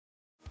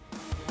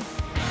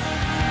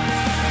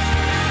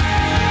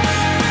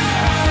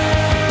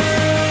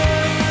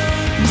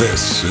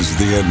This is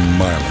the Ed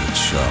Milet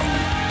Show.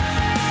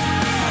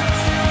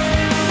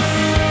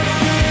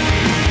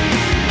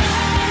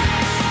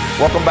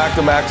 Welcome back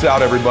to Max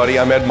Out, everybody.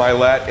 I'm Ed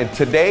Milet, and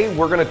today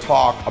we're going to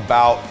talk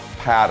about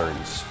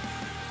patterns.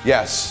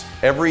 Yes,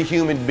 every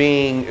human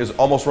being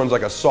almost runs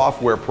like a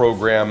software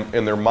program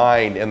in their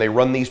mind, and they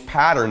run these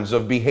patterns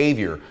of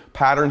behavior,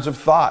 patterns of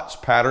thoughts,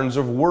 patterns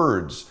of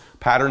words,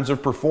 patterns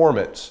of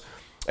performance.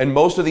 And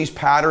most of these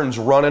patterns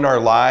run in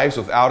our lives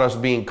without us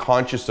being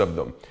conscious of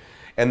them.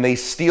 And they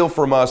steal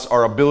from us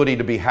our ability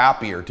to be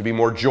happier, to be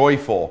more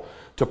joyful,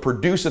 to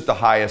produce at the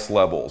highest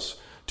levels,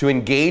 to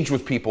engage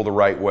with people the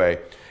right way.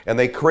 And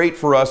they create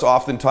for us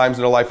oftentimes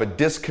in our life a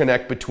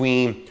disconnect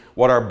between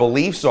what our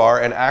beliefs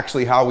are and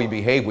actually how we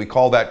behave. We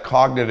call that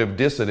cognitive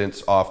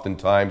dissonance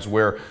oftentimes,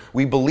 where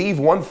we believe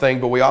one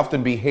thing, but we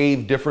often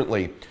behave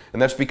differently.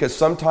 And that's because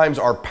sometimes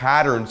our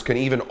patterns can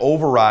even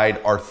override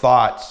our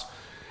thoughts.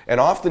 And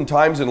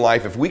oftentimes in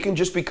life, if we can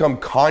just become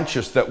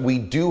conscious that we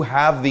do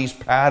have these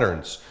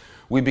patterns,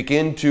 we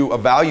begin to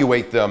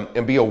evaluate them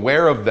and be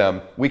aware of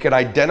them. We can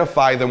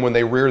identify them when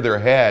they rear their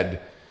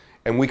head,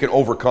 and we can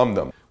overcome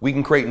them. We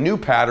can create new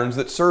patterns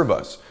that serve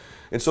us.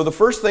 And so the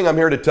first thing I'm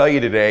here to tell you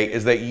today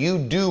is that you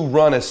do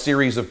run a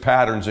series of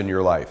patterns in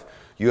your life.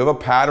 You have a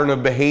pattern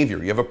of behavior.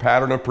 You have a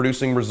pattern of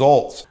producing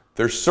results.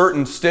 There's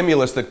certain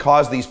stimulus that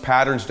cause these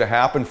patterns to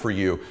happen for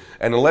you.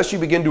 And unless you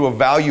begin to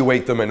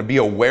evaluate them and be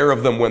aware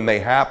of them when they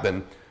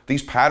happen,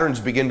 these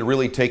patterns begin to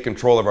really take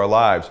control of our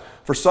lives.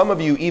 For some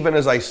of you, even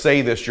as I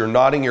say this, you're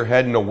nodding your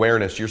head in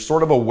awareness. You're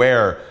sort of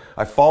aware.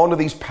 I fall into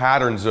these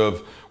patterns of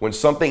when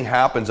something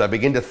happens, I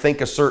begin to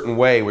think a certain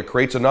way, which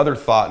creates another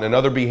thought and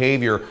another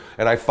behavior,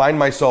 and I find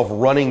myself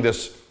running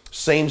this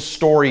same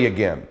story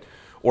again.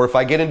 Or if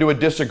I get into a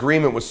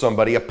disagreement with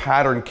somebody, a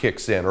pattern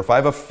kicks in. Or if I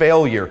have a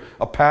failure,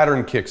 a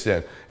pattern kicks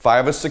in. If I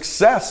have a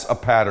success, a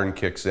pattern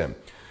kicks in.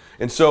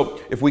 And so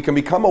if we can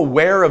become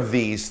aware of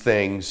these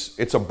things,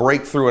 it's a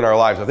breakthrough in our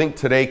lives. I think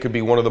today could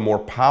be one of the more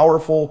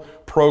powerful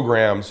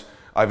programs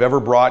I've ever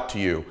brought to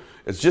you.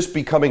 It's just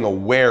becoming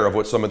aware of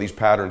what some of these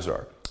patterns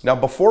are. Now,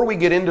 before we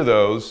get into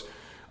those,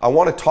 I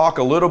want to talk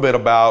a little bit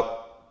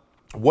about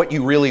what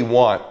you really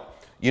want.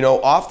 You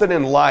know, often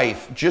in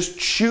life, just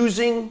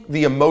choosing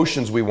the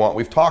emotions we want.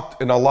 We've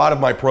talked in a lot of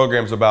my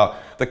programs about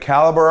the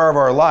caliber of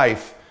our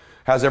life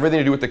has everything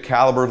to do with the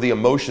caliber of the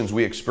emotions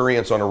we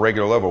experience on a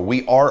regular level.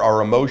 We are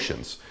our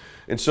emotions.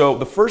 And so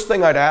the first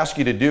thing I'd ask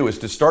you to do is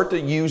to start to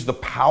use the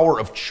power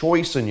of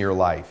choice in your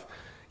life.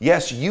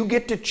 Yes, you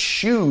get to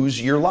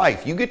choose your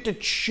life. You get to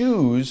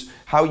choose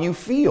how you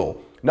feel,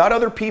 not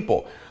other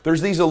people.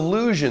 There's these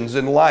illusions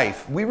in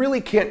life. We really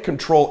can't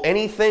control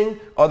anything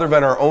other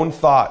than our own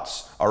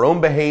thoughts, our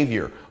own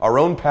behavior, our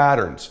own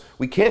patterns.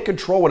 We can't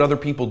control what other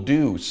people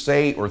do,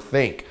 say, or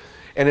think.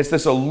 And it's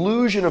this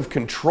illusion of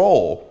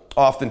control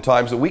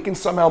oftentimes that we can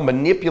somehow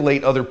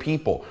manipulate other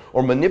people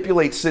or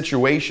manipulate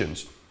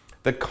situations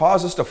that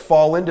cause us to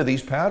fall into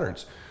these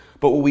patterns.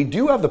 But what we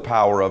do have the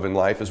power of in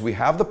life is we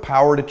have the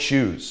power to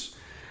choose.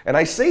 And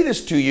I say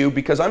this to you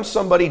because I'm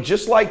somebody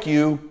just like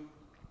you.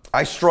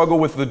 I struggle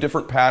with the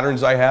different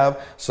patterns I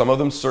have. Some of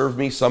them serve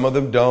me, some of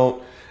them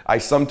don't. I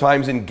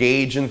sometimes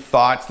engage in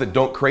thoughts that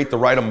don't create the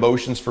right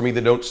emotions for me,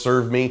 that don't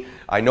serve me.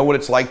 I know what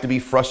it's like to be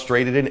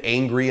frustrated and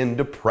angry and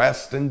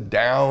depressed and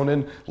down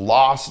and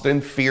lost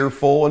and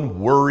fearful and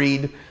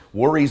worried.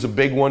 Worry's a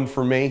big one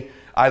for me.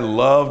 I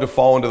love to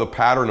fall into the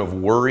pattern of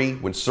worry.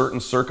 When certain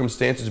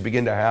circumstances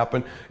begin to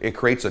happen, it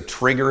creates a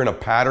trigger and a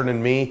pattern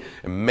in me.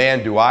 And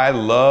man, do I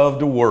love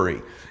to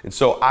worry. And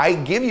so I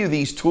give you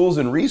these tools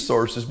and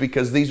resources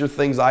because these are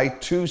things I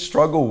too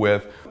struggle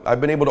with.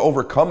 I've been able to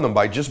overcome them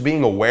by just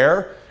being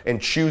aware and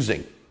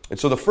choosing. And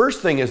so the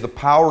first thing is the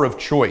power of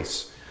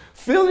choice.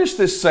 Finish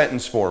this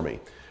sentence for me.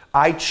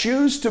 I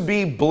choose to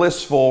be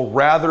blissful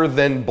rather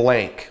than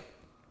blank.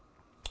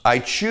 I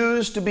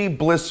choose to be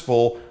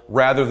blissful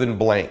rather than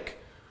blank.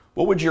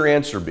 What would your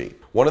answer be?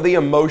 One of the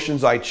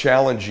emotions I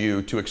challenge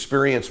you to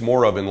experience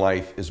more of in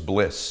life is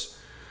bliss.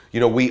 You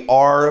know, we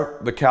are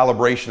the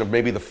calibration of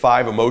maybe the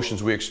 5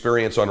 emotions we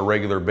experience on a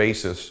regular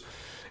basis.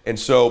 And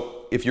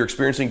so if you're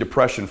experiencing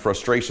depression,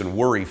 frustration,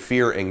 worry,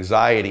 fear,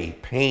 anxiety,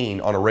 pain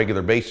on a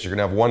regular basis, you're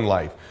going to have one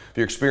life. If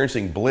you're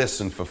experiencing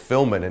bliss and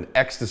fulfillment and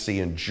ecstasy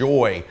and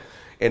joy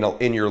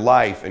in your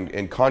life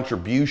and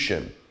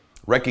contribution,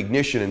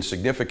 recognition and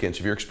significance,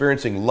 if you're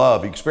experiencing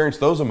love, you experience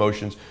those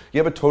emotions, you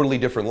have a totally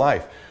different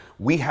life.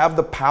 We have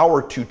the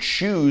power to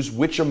choose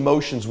which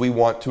emotions we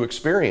want to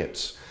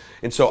experience.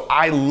 And so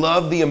I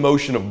love the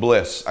emotion of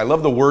bliss. I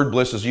love the word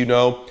bliss. As you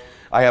know,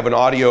 I have an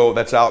audio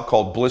that's out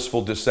called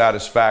Blissful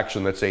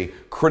Dissatisfaction. That's a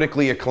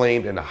critically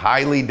acclaimed and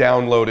highly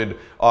downloaded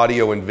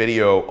audio and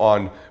video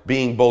on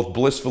being both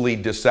blissfully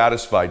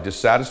dissatisfied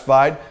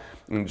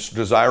and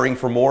desiring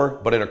for more,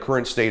 but in a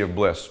current state of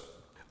bliss.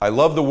 I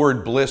love the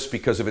word bliss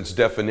because of its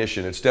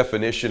definition. Its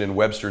definition in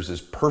Webster's is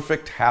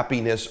perfect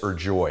happiness or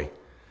joy.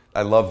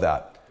 I love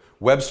that.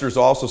 Webster's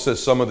also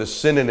says some of the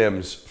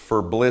synonyms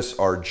for bliss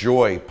are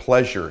joy,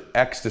 pleasure,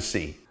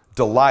 ecstasy,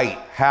 delight,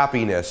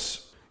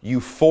 happiness,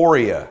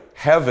 euphoria,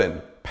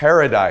 heaven,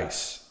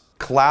 paradise,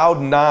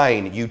 Cloud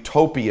nine,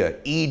 utopia,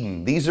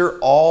 Eden. These are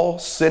all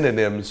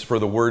synonyms for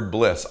the word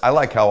bliss. I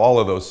like how all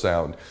of those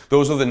sound.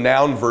 Those are the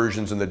noun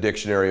versions in the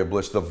dictionary of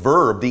bliss. The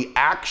verb, the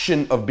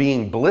action of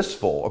being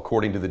blissful,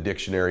 according to the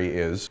dictionary,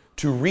 is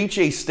to reach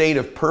a state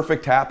of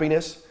perfect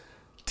happiness,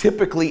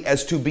 typically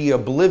as to be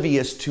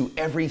oblivious to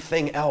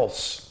everything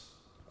else.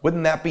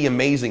 Wouldn't that be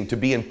amazing, to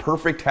be in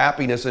perfect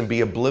happiness and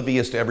be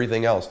oblivious to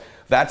everything else?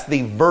 That's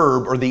the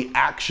verb or the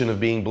action of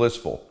being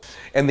blissful.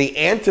 And the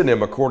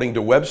antonym, according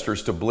to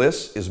Webster's, to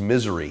bliss is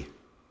misery.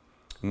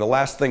 And the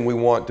last thing we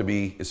want to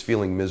be is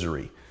feeling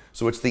misery.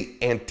 So it's the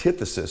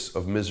antithesis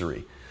of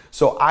misery.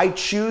 So I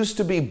choose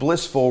to be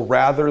blissful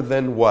rather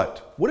than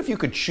what? What if you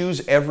could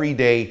choose every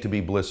day to be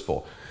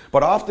blissful?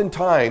 But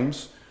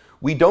oftentimes,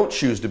 we don't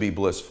choose to be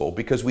blissful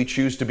because we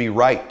choose to be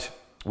right.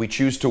 We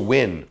choose to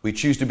win. We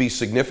choose to be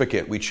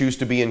significant. We choose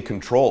to be in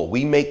control.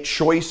 We make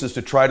choices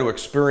to try to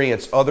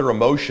experience other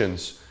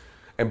emotions.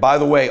 And by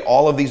the way,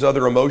 all of these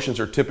other emotions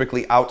are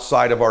typically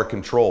outside of our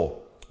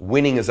control.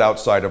 Winning is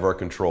outside of our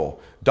control.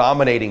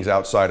 Dominating is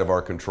outside of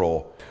our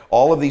control.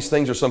 All of these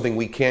things are something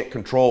we can't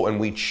control, and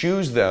we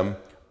choose them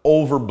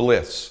over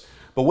bliss.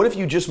 But what if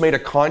you just made a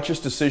conscious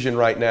decision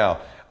right now?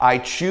 I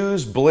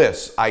choose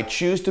bliss. I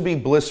choose to be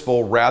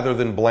blissful rather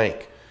than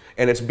blank.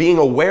 And it's being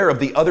aware of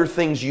the other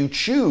things you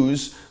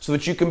choose so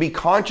that you can be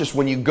conscious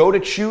when you go to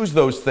choose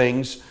those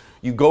things,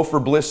 you go for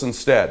bliss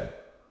instead.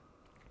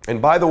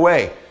 And by the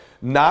way,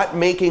 not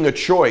making a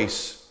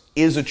choice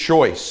is a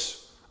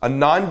choice. A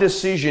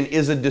non-decision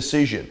is a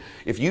decision.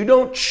 If you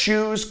don't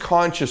choose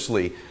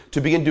consciously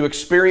to begin to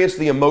experience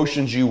the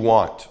emotions you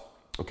want,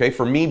 okay,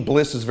 for me,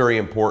 bliss is very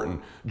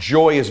important.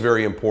 Joy is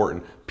very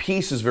important.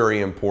 Peace is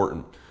very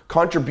important.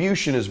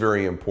 Contribution is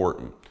very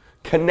important.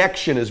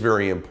 Connection is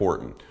very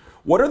important.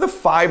 What are the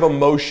 5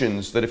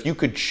 emotions that if you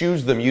could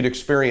choose them, you'd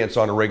experience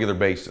on a regular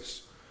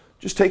basis?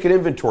 Just take an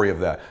inventory of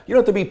that. You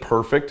don't have to be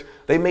perfect.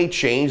 They may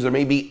change. There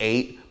may be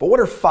 8. But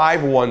what are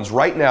 5 ones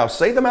right now?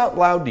 Say them out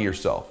loud to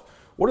yourself.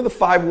 What are the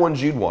 5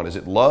 ones you'd want? Is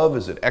it love?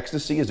 Is it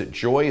ecstasy? Is it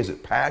joy? Is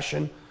it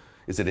passion?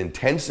 Is it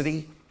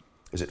intensity?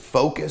 Is it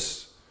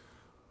focus?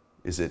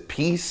 Is it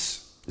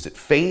peace? Is it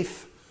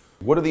faith?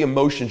 What are the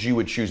emotions you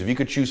would choose if you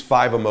could choose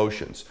 5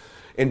 emotions?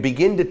 And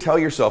begin to tell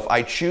yourself,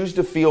 I choose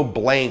to feel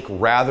blank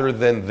rather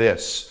than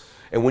this.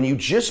 And when you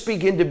just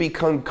begin to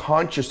become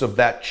conscious of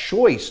that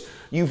choice,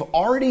 you've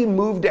already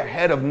moved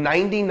ahead of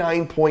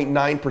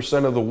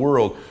 99.9% of the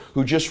world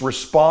who just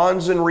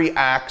responds and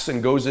reacts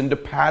and goes into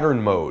pattern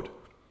mode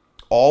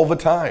all the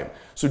time.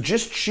 So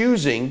just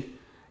choosing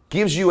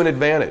gives you an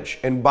advantage.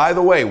 And by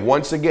the way,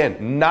 once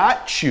again,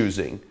 not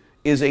choosing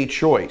is a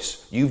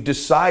choice. You've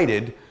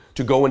decided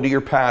to go into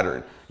your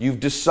pattern. You've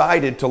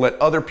decided to let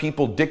other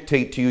people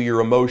dictate to you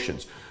your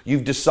emotions.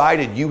 You've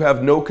decided you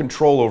have no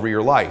control over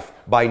your life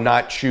by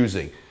not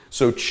choosing.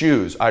 So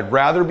choose. I'd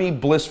rather be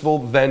blissful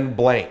than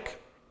blank.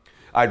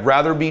 I'd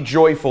rather be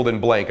joyful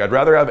than blank. I'd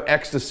rather have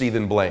ecstasy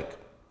than blank.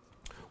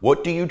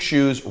 What do you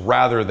choose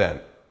rather than?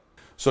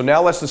 So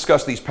now let's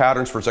discuss these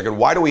patterns for a second.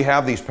 Why do we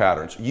have these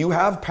patterns? You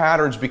have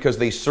patterns because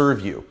they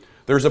serve you.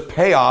 There's a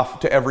payoff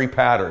to every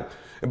pattern.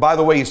 And by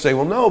the way, you say,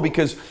 well, no,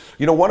 because,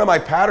 one of my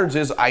patterns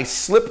is I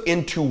slip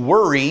into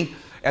worry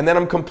and then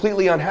I'm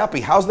completely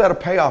unhappy. How's that a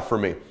payoff for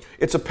me?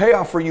 It's a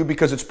payoff for you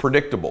because it's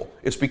predictable.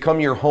 It's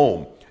become your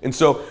home. And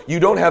so you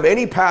don't have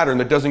any pattern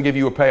that doesn't give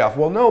you a payoff.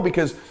 Well, no,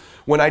 because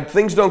when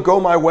things don't go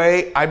my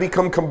way, I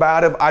become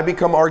combative, I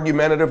become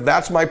argumentative.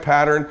 That's my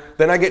pattern.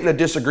 Then I get in a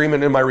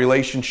disagreement in my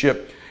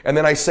relationship and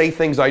then I say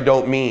things I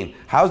don't mean.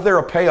 How's there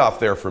a payoff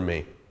there for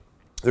me?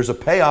 There's a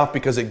payoff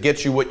because it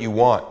gets you what you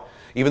want.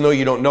 Even though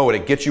you don't know it,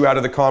 it gets you out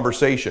of the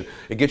conversation.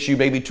 It gets you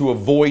maybe to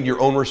avoid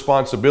your own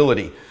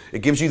responsibility.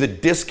 It gives you the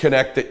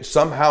disconnect that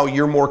somehow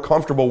you're more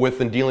comfortable with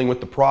than dealing with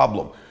the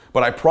problem.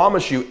 But I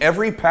promise you,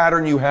 every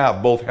pattern you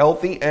have, both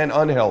healthy and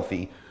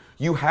unhealthy,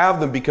 you have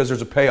them because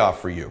there's a payoff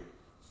for you.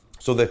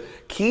 So the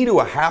key to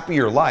a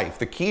happier life,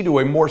 the key to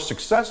a more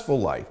successful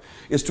life,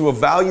 is to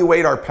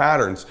evaluate our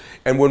patterns.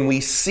 And when we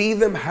see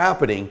them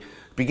happening,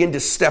 begin to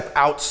step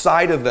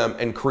outside of them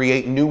and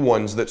create new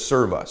ones that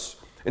serve us.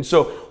 And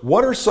so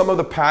what are some of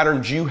the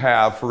patterns you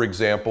have, for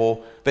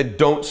example, that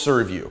don't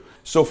serve you?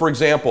 So for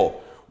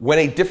example, when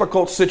a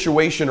difficult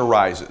situation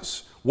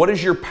arises, what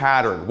is your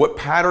pattern? What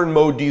pattern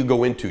mode do you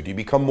go into? Do you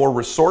become more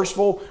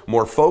resourceful,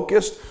 more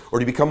focused, or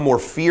do you become more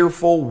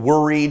fearful,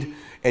 worried,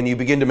 and you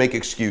begin to make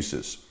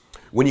excuses?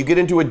 When you get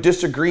into a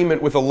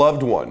disagreement with a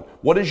loved one,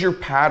 what is your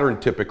pattern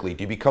typically?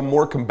 Do you become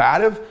more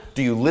combative?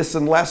 Do you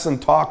listen less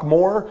and talk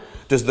more?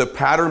 Does the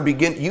pattern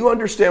begin? You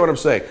understand what I'm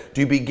saying?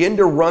 Do you begin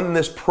to run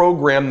this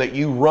program that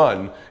you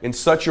run in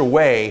such a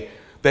way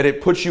that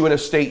it puts you in a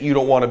state you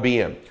don't want to be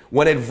in?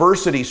 When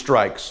adversity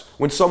strikes,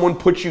 when someone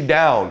puts you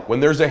down, when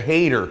there's a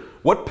hater,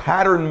 what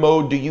pattern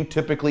mode do you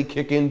typically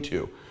kick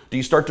into? Do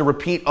you start to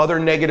repeat other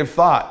negative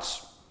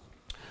thoughts?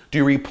 Do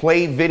you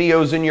replay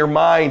videos in your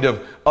mind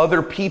of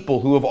other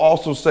people who have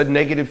also said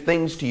negative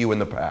things to you in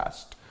the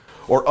past?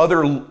 Or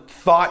other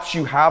thoughts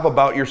you have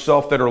about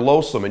yourself that are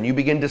loathsome, and you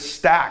begin to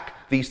stack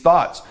these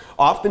thoughts?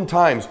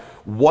 Oftentimes,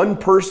 one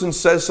person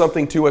says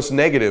something to us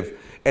negative,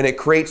 And it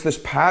creates this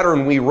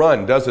pattern we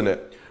run, doesn't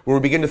it? When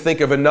we begin to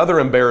think of another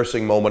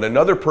embarrassing moment,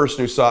 another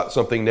person who saw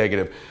something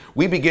negative,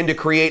 we begin to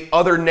create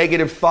other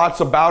negative thoughts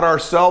about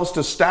ourselves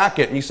to stack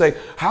it. And you say,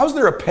 how's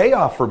there a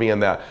payoff for me in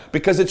that?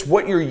 Because it's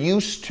what you're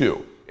used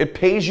to. It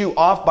pays you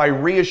off by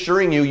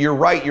reassuring you, you're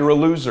right, you're a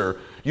loser.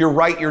 You're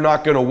right, you're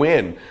not going to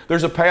win.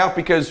 There's a payoff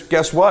because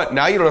guess what?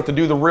 Now you don't have to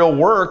do the real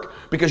work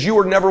because you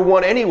were never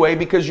won anyway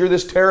because you're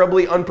this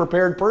terribly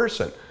unprepared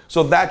person.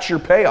 So that's your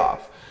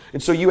payoff.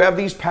 And so you have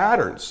these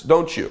patterns,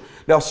 don't you?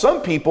 Now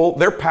some people,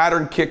 their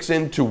pattern kicks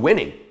into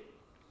winning.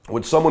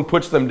 When someone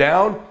puts them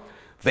down,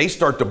 they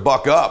start to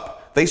buck up.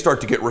 They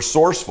start to get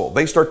resourceful.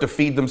 They start to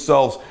feed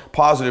themselves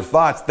positive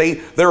thoughts.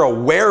 They're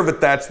aware that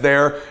that's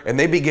there, and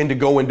they begin to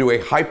go into a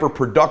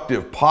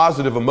hyper-productive,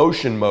 positive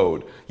emotion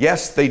mode.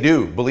 Yes, they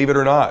do, believe it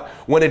or not.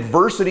 When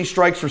adversity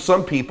strikes for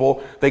some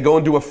people, they go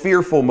into a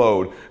fearful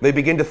mode. They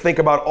begin to think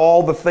about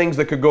all the things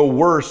that could go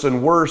worse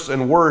and worse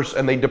and worse,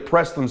 and they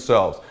depress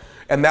themselves.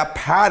 And that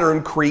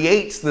pattern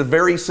creates the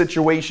very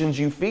situations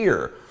you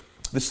fear.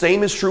 The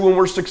same is true when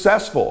we're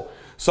successful.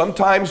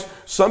 Sometimes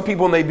some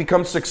people, when they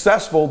become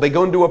successful, they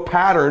go into a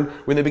pattern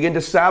when they begin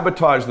to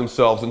sabotage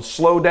themselves and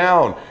slow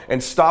down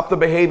and stop the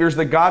behaviors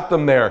that got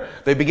them there.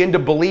 They begin to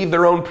believe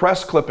their own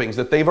press clippings,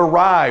 that they've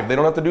arrived. They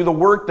don't have to do the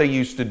work they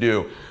used to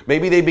do.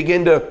 Maybe they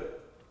begin to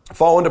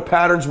fall into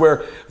patterns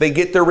where they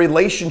get their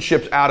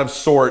relationships out of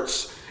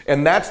sorts,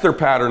 and that's their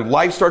pattern.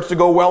 Life starts to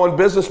go well in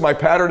business. My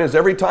pattern is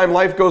every time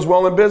life goes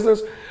well in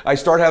business, I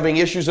start having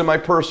issues in my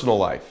personal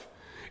life.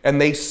 And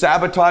they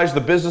sabotage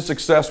the business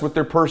success with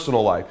their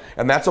personal life.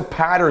 And that's a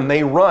pattern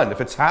they run.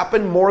 If it's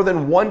happened more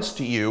than once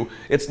to you,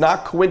 it's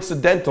not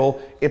coincidental,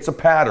 it's a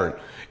pattern.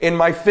 In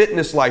my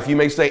fitness life, you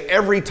may say,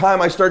 every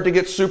time I start to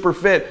get super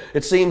fit,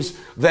 it seems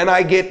then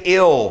I get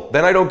ill,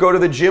 then I don't go to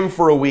the gym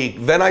for a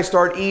week, then I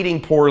start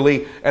eating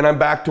poorly, and I'm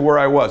back to where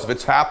I was. If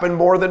it's happened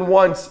more than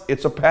once,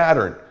 it's a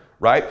pattern.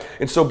 Right?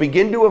 And so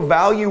begin to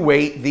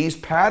evaluate these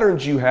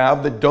patterns you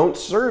have that don't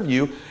serve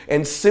you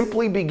and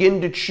simply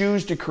begin to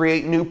choose to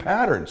create new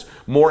patterns,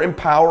 more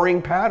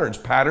empowering patterns,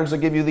 patterns that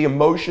give you the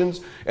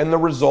emotions and the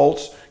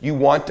results you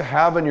want to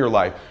have in your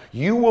life.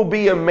 You will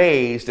be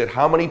amazed at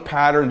how many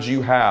patterns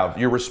you have.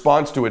 Your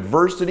response to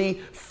adversity,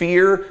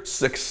 fear,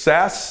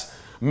 success,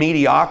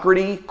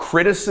 mediocrity,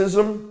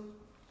 criticism,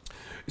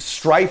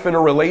 strife in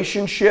a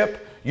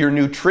relationship, your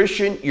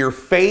nutrition, your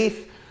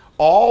faith,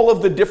 all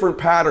of the different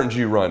patterns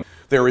you run.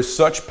 There is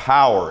such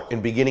power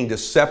in beginning to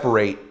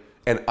separate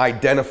and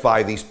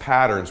identify these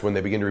patterns when they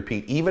begin to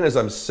repeat. Even as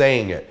I'm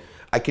saying it,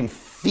 I can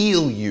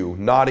feel you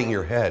nodding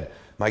your head.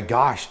 My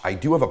gosh, I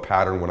do have a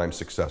pattern when I'm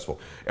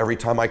successful. Every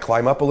time I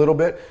climb up a little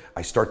bit,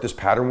 I start this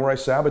pattern where I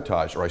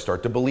sabotage, or I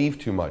start to believe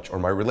too much, or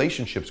my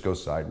relationships go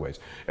sideways.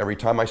 Every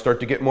time I start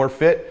to get more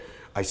fit,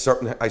 I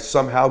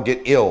somehow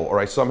get ill, or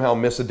I somehow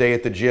miss a day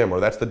at the gym,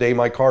 or that's the day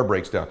my car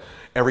breaks down.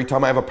 Every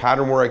time I have a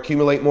pattern where I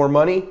accumulate more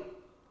money,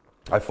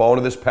 I fall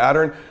into this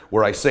pattern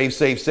where I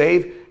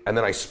save, and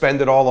then I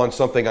spend it all on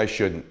something I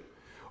shouldn't.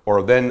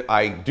 Or then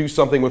I do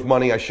something with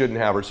money I shouldn't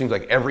have. Or it seems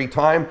like every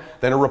time,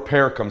 then a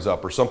repair comes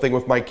up, or something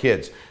with my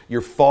kids.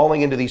 You're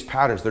falling into these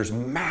patterns. There's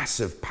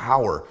massive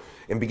power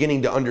in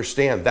beginning to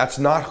understand that's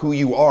not who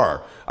you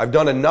are. I've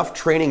done enough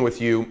training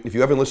with you. If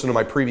you haven't listened to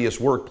my previous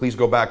work, please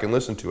go back and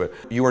listen to it.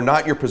 You are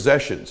not your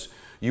possessions.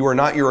 You are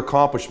not your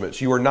accomplishments.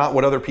 You are not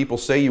what other people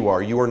say you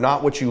are. You are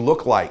not what you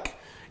look like.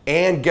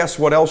 And guess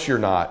what else you're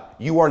not?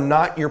 You are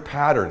not your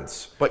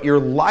patterns, but your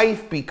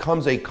life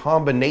becomes a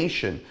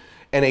combination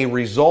and a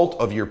result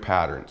of your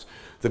patterns.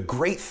 The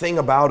great thing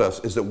about us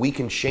is that we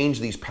can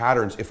change these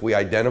patterns if we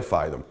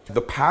identify them.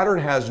 The pattern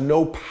has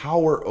no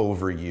power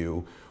over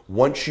you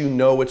once you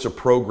know it's a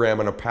program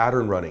and a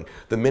pattern running.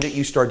 The minute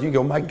you start, you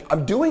go,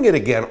 I'm doing it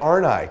again,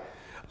 aren't I?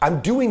 I'm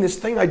doing this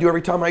thing I do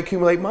every time I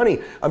accumulate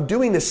money. I'm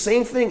doing the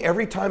same thing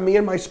every time me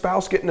and my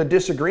spouse get in a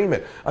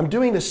disagreement. I'm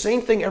doing the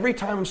same thing every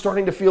time I'm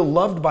starting to feel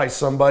loved by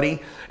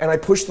somebody and I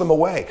push them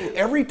away.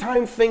 Every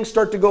time things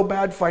start to go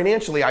bad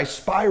financially, I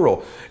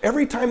spiral.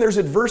 Every time there's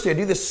adversity, I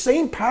do the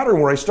same pattern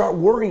where I start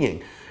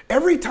worrying.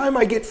 Every time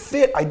I get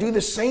fit, I do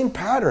the same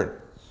pattern.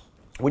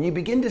 When you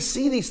begin to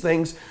see these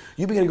things,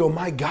 you begin to go,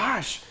 my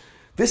gosh,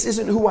 this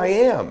isn't who I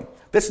am.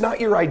 That's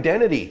not your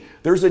identity.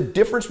 There's a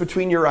difference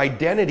between your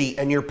identity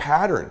and your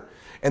pattern.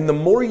 And the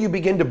more you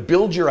begin to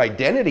build your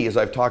identity, as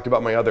I've talked about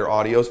in my other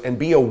audios, and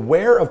be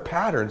aware of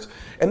patterns,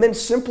 and then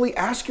simply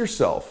ask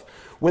yourself,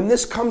 when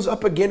this comes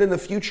up again in the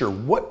future,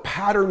 what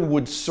pattern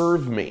would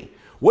serve me?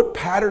 What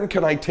pattern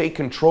can I take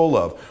control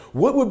of?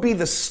 What would be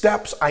the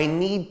steps I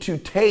need to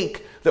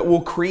take that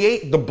will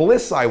create the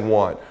bliss I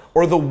want,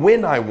 or the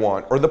win I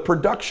want, or the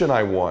production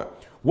I want?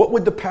 What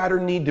would the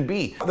pattern need to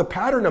be? The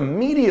pattern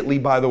immediately,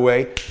 by the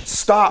way,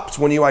 stops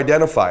when you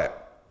identify it.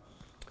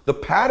 The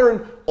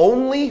pattern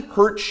only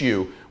hurts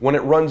you when it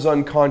runs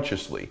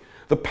unconsciously.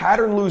 The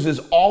pattern loses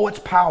all its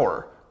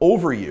power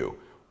over you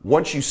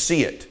once you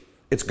see it.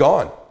 It's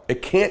gone.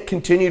 It can't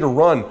continue to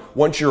run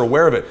once you're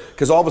aware of it,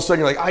 because all of a sudden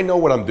you're like, I know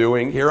what I'm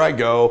doing, here I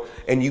go,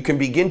 and you can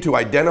begin to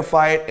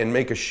identify it and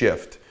make a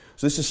shift.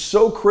 So this is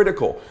so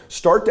critical.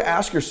 Start to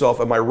ask yourself,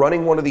 am I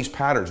running one of these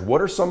patterns?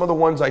 What are some of the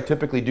ones I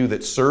typically do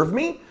that serve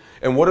me?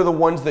 And what are the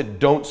ones that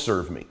don't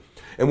serve me?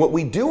 And what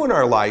we do in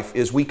our life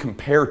is we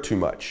compare too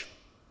much.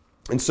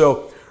 And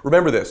so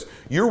remember this,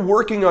 you're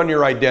working on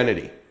your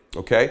identity,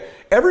 okay?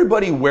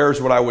 Everybody wears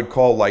what I would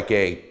call like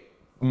a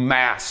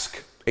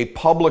mask, a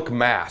public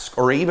mask,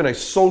 or even a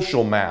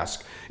social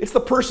mask. It's the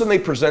person they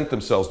present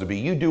themselves to be.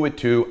 You do it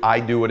too,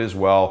 I do it as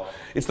well.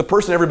 It's the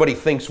person everybody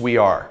thinks we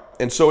are.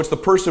 And so it's the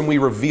person we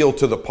reveal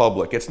to the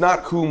public. It's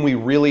not whom we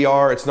really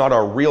are. It's not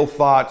our real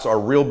thoughts, our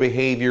real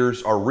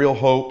behaviors, our real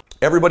hope.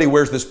 Everybody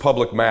wears this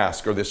public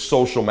mask, or this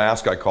social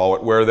mask, I call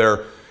it,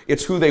 where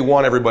it's who they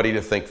want everybody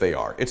to think they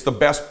are. It's the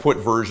best put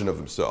version of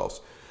themselves.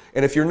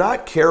 And if you're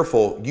not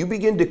careful, you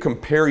begin to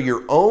compare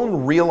your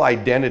own real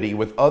identity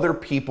with other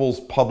people's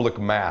public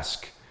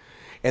mask.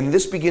 And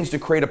this begins to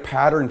create a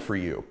pattern for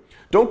you.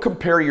 Don't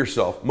compare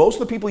yourself. Most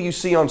of the people you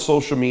see on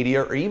social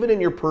media, or even in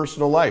your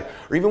personal life,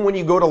 or even when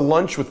you go to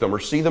lunch with them or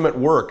see them at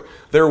work,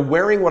 they're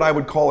wearing what I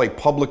would call a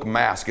public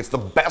mask. It's the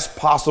best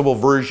possible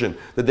version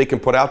that they can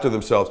put out to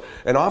themselves.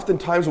 And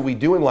oftentimes what we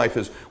do in life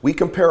is we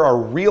compare our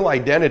real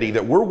identity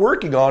that we're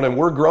working on and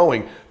we're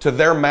growing to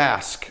their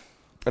mask.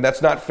 And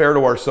that's not fair to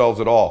ourselves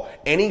at all.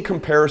 Any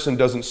comparison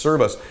doesn't serve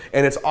us.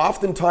 And it's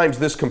oftentimes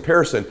this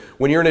comparison,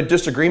 when you're in a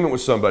disagreement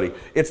with somebody,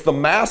 it's the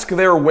mask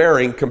they're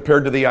wearing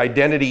compared to the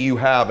identity you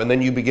have, and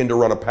then you begin to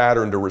run a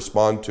pattern to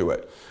respond to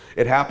it.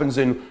 It happens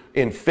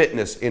in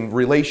fitness, in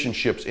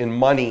relationships, in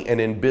money,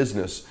 and in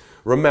business.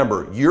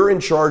 Remember, you're in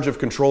charge of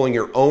controlling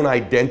your own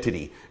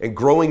identity and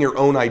growing your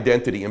own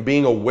identity and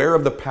being aware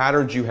of the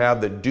patterns you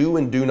have that do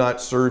and do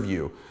not serve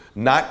you.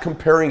 Not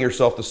comparing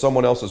yourself to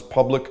someone else's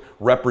public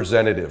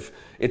representative.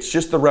 It's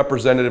just the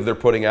representative they're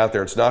putting out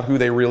there. It's not who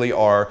they really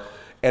are.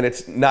 And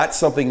it's not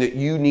something that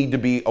you need to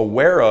be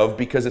aware of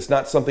because it's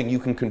not something you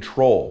can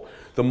control.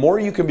 The more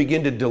you can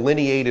begin to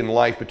delineate in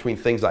life between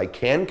things I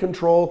can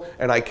control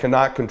and I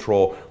cannot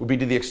control would be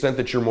to the extent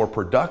that you're more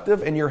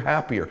productive and you're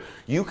happier.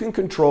 You can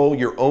control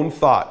your own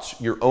thoughts,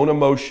 your own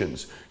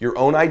emotions, your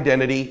own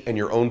identity, and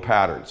your own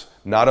patterns,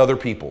 not other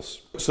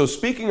people's. So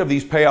speaking of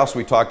these payoffs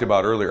we talked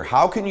about earlier,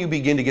 how can you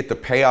begin to get the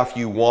payoff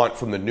you want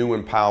from the new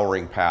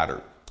empowering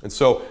pattern? And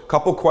so a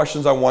couple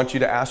questions I want you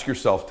to ask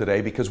yourself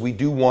today, because we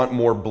do want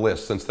more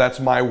bliss. Since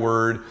that's my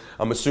word,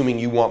 I'm assuming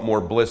you want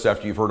more bliss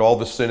after you've heard all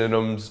the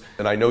synonyms,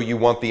 and I know you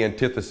want the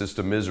antithesis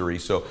to misery.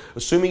 So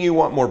assuming you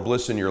want more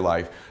bliss in your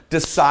life,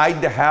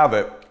 decide to have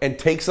it and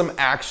take some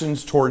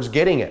actions towards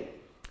getting it.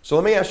 So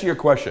let me ask you a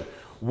question.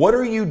 What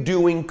are you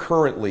doing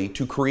currently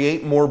to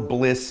create more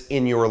bliss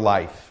in your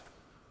life?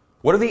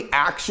 What are the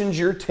actions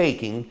you're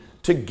taking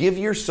to give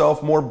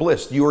yourself more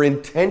bliss? You are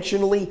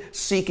intentionally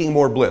seeking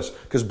more bliss,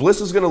 because bliss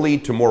is going to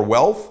lead to more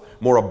wealth,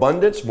 more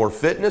abundance, more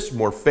fitness,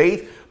 more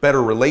faith,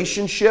 better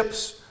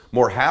relationships,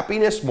 more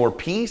happiness, more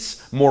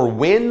peace, more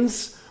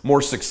wins, more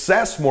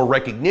success, more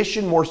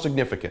recognition, more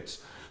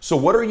significance. So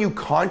what are you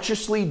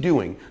consciously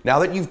doing now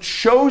that you've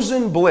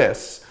chosen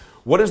bliss?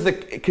 What is the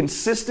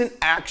consistent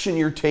action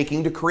you're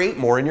taking to create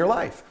more in your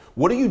life?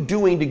 What are you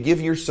doing to give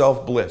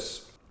yourself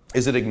bliss?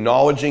 Is it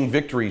acknowledging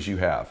victories you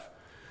have?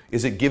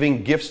 Is it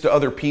giving gifts to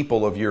other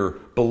people of your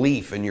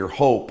belief and your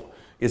hope?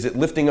 Is it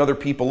lifting other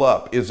people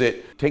up? Is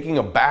it taking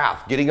a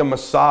bath, getting a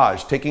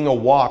massage, taking a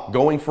walk,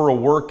 going for a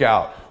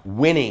workout,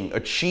 winning,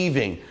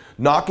 achieving,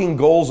 knocking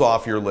goals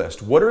off your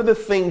list? What are the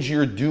things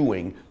you're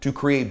doing to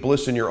create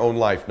bliss in your own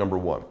life, number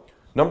one?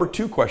 Number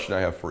two question I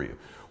have for you.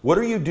 What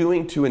are you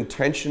doing to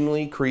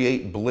intentionally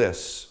create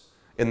bliss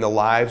in the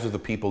lives of the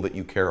people that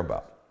you care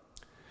about?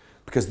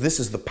 Because this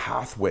is the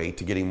pathway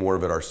to getting more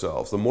of it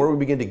ourselves. The more we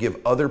begin to give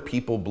other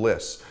people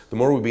bliss, the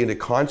more we begin to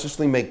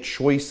consciously make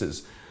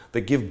choices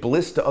that give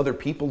bliss to other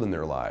people in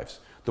their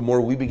lives, the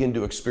more we begin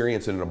to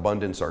experience it in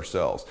abundance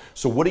ourselves.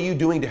 So what are you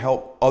doing to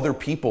help other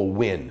people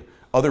win?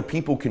 Other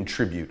people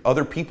contribute.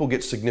 Other people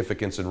get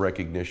significance and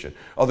recognition.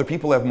 Other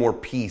people have more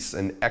peace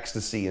and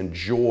ecstasy and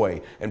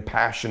joy and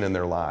passion in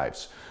their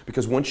lives.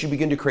 Because once you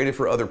begin to create it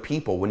for other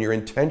people, when you're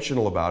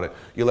intentional about it,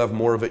 you'll have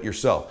more of it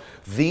yourself.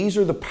 These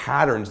are the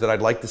patterns that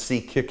I'd like to see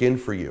kick in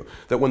for you.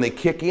 That when they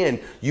kick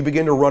in, you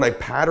begin to run a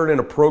pattern and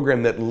a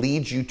program that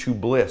leads you to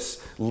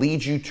bliss,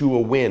 leads you to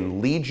a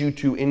win, leads you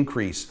to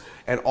increase,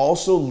 and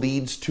also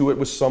leads to it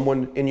with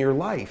someone in your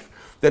life.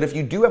 That if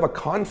you do have a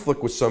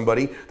conflict with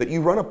somebody, that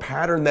you run a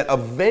pattern that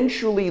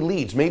eventually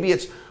leads. Maybe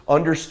it's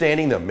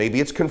understanding them.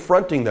 Maybe it's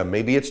confronting them.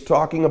 Maybe it's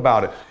talking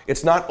about it.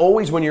 It's not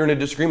always when you're in a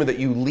disagreement that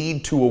you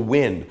lead to a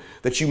win,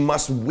 that you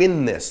must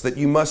win this, that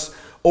you must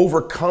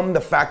overcome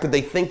the fact that they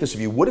think this of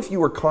you. What if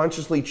you were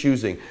consciously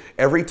choosing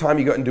every time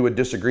you got into a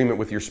disagreement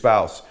with your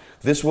spouse,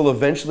 this will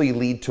eventually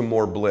lead to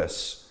more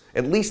bliss.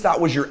 At least that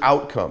was your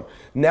outcome.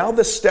 Now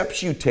the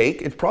steps you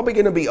take, it's probably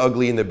going to be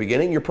ugly in the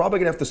beginning. You're probably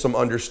going to have some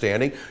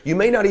understanding. You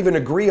may not even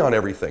agree on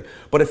everything.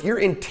 But if your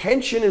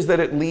intention is that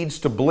it leads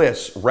to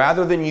bliss,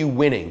 rather than you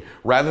winning,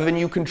 rather than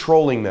you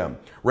controlling them,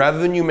 rather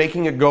than you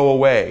making it go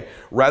away,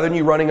 rather than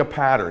you running a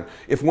pattern,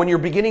 if when you're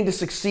beginning to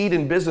succeed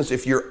in business,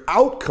 if your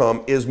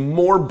outcome is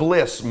more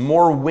bliss,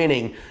 more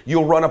winning,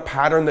 you'll run a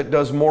pattern that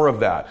does more of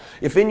that.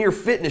 If in your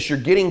fitness you're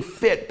getting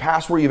fit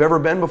past where you've ever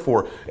been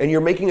before, and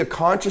you're making a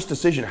conscious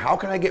decision, how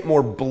can I get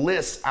more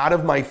bliss out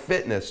of my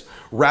fitness,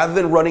 rather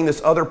than running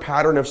this other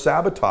pattern of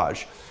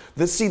sabotage?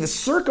 The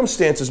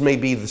circumstances may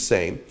be the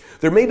same.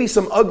 There may be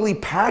some ugly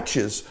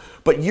patches,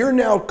 but you're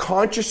now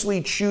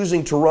consciously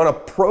choosing to run a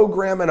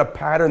program and a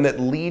pattern that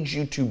leads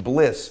you to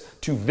bliss,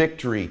 to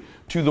victory,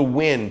 to the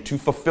win, to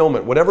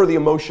fulfillment, whatever the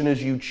emotion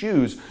is you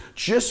choose.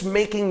 Just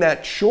making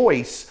that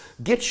choice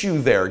gets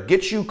you there,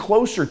 gets you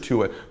closer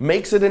to it,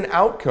 makes it an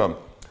outcome.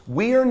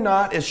 We are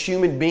not, as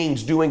human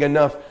beings, doing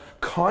enough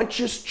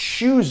conscious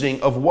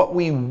choosing of what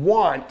we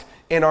want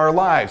in our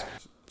lives.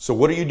 So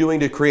what are you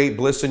doing to create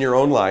bliss in your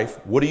own life?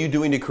 What are you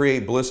doing to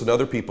create bliss in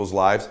other people's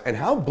lives? And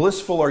how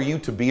blissful are you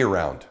to be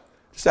around?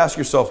 Just ask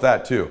yourself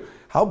that too.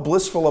 How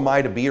blissful am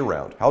I to be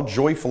around? How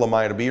joyful am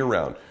I to be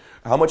around?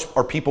 How much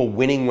are people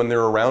winning when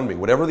they're around me?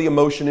 Whatever the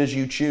emotion is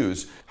you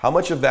choose, how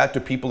much of that do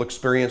people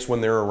experience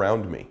when they're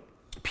around me?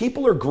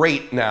 People are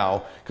great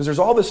now because there's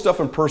all this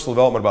stuff in personal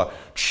development about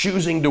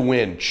choosing to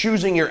win,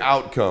 choosing your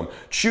outcome,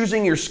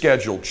 choosing your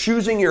schedule,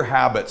 choosing your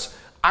habits.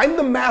 I'm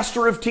the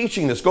master of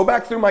teaching this. Go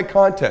back through my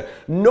content.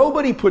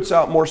 Nobody puts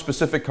out more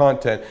specific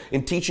content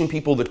in teaching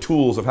people the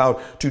tools of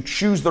how to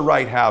choose the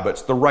right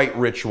habits, the right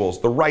rituals,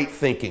 the right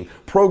thinking,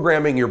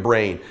 programming your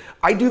brain.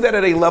 I do that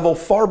at a level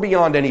far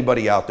beyond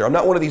anybody out there. I'm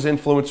not one of these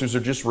influencers who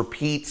just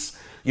repeats,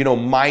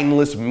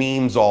 mindless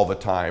memes all the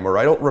time, or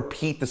I don't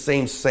repeat the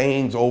same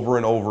sayings over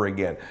and over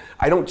again.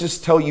 I don't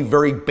just tell you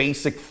very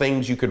basic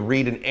things you could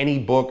read in any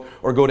book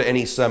or go to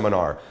any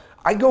seminar.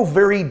 I go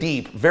very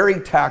deep,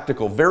 very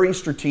tactical, very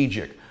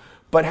strategic.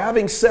 But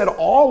having said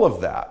all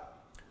of that,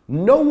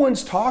 no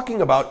one's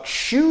talking about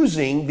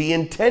choosing the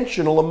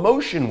intentional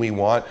emotion we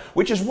want,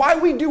 which is why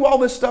we do all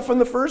this stuff in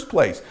the first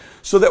place.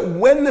 So that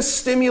when the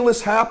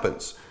stimulus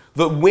happens,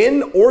 the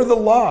win or the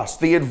loss,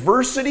 the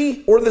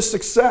adversity or the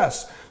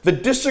success, the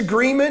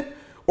disagreement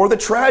or the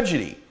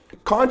tragedy,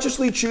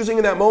 consciously choosing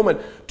in that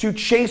moment to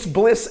chase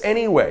bliss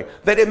anyway.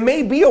 That it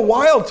may be a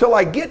while till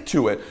I get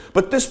to it,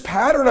 but this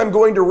pattern I'm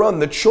going to run,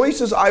 the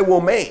choices I will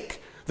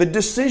make, the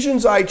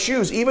decisions I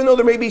choose, even though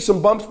there may be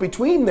some bumps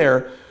between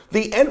there,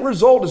 the end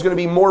result is going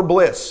to be more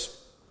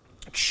bliss.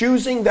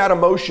 Choosing that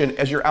emotion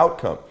as your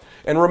outcome.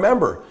 And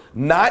remember,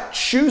 not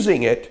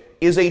choosing it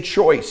is a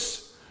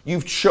choice.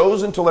 You've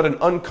chosen to let an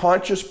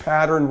unconscious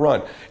pattern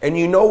run. And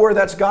you know where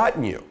that's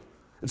gotten you.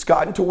 It's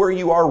gotten to where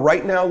you are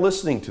right now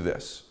listening to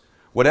this.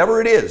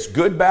 Whatever it is,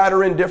 good, bad,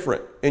 or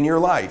indifferent in your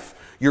life,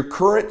 your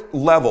current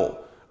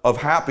level of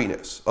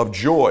happiness, of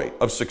joy,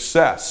 of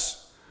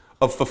success,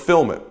 of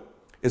fulfillment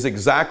is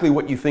exactly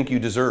what you think you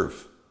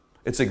deserve.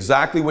 It's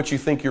exactly what you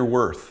think you're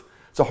worth.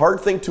 It's a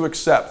hard thing to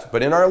accept,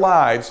 but in our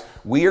lives,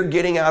 we are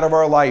getting out of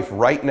our life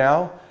right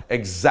now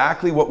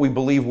exactly what we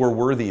believe we're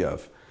worthy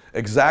of,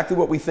 exactly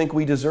what we think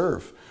we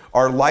deserve.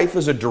 Our life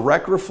is a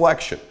direct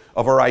reflection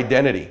of our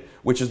identity,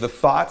 which is the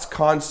thoughts,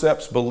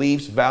 concepts,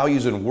 beliefs,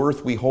 values, and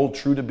worth we hold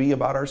true to be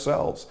about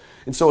ourselves.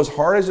 And so as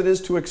hard as it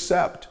is to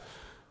accept,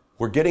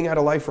 we're getting out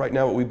of life right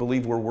now what we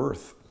believe we're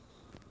worth.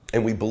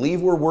 And we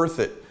believe we're worth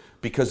it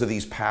because of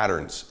these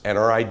patterns and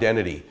our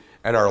identity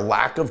and our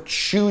lack of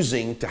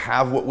choosing to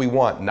have what we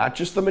want. Not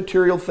just the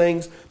material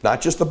things, not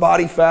just the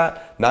body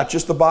fat, not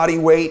just the body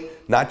weight,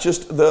 not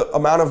just the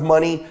amount of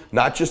money,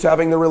 not just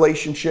having the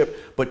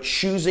relationship, but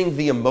choosing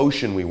the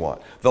emotion we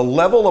want. The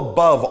level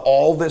above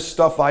all this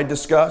stuff I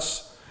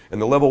discuss,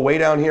 and the level way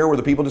down here where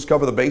the people just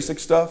cover the basic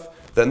stuff,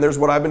 then there's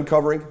what I've been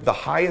covering. The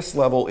highest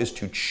level is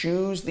to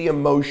choose the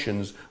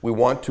emotions we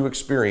want to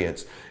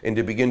experience and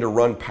to begin to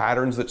run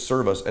patterns that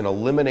serve us and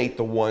eliminate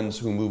the ones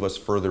who move us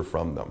further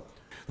from them.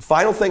 The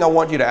final thing I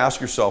want you to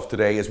ask yourself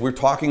today is we're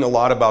talking a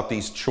lot about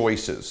these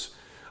choices.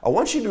 I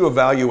want you to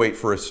evaluate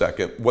for a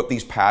second what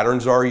these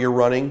patterns are you're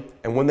running,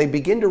 and when they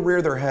begin to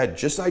rear their head,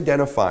 just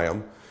identify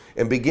them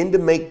and begin to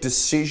make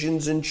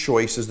decisions and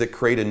choices that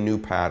create a new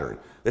pattern.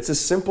 It's as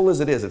simple as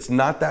it is. It's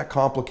not that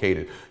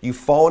complicated. You've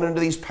fallen into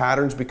these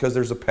patterns because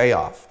there's a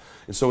payoff.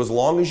 And so as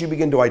long as you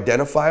begin to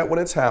identify it when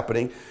it's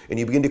happening and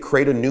you begin to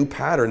create a new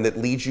pattern that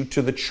leads you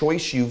to the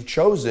choice you've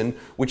chosen,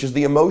 which is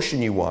the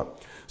emotion you want.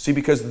 See,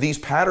 because these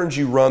patterns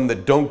you run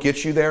that don't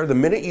get you there, the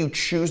minute you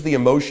choose the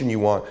emotion you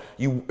want,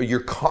 you're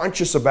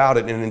conscious about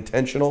it and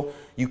intentional,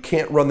 you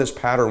can't run this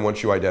pattern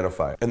once you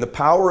identify it. And the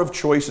power of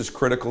choice is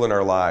critical in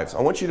our lives. I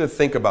want you to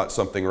think about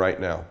something right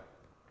now.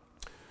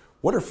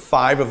 What are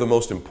 5 of the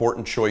most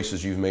important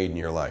choices you've made in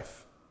your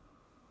life?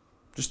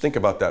 Just think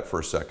about that for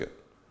a second.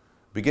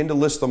 Begin to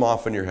list them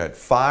off in your head.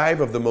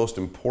 5 of the most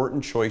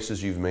important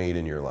choices you've made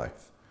in your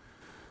life.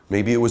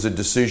 Maybe it was a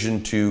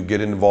decision to get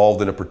involved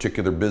in a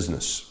particular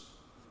business,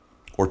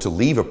 or to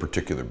leave a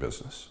particular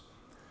business.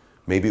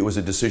 Maybe it was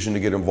a decision to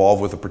get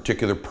involved with a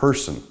particular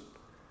person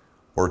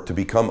or to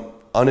become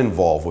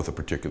uninvolved with a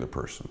particular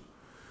person.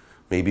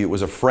 Maybe it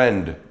was a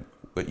friend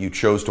that you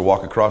chose to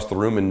walk across the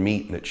room and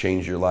meet and it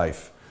changed your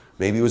life.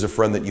 Maybe it was a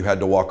friend that you had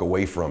to walk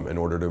away from in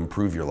order to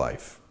improve your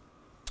life.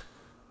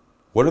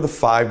 What are the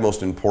 5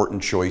 most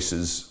important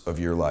choices of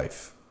your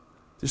life?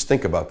 Just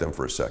think about them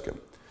for a second.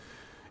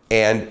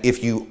 And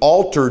if you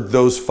altered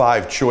those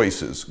 5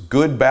 choices,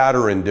 good, bad,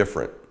 or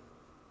indifferent,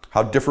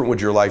 how different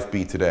would your life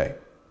be today?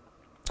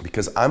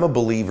 Because I'm a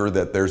believer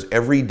that there's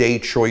everyday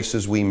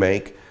choices we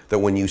make that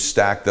when you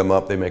stack them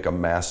up, they make a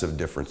massive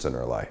difference in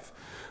our life.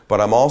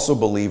 But I'm also a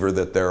believer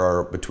that there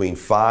are between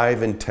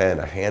 5 and 10,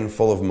 a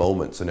handful of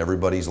moments in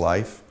everybody's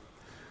life,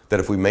 that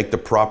if we make the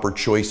proper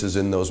choices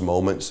in those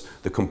moments,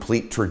 the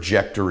complete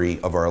trajectory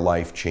of our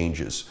life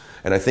changes.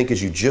 And I think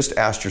as you just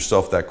asked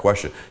yourself that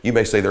question, you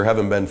may say there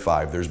haven't been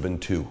 5, there's been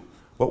 2.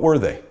 What were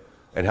they?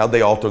 And how'd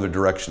they alter the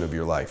direction of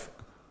your life?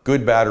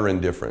 Good, bad, or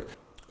indifferent?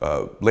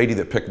 A lady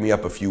that picked me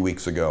up a few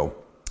weeks ago,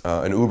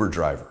 an Uber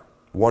driver,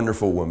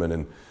 wonderful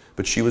woman,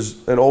 but she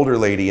was an older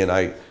lady, and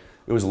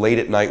it was late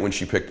at night when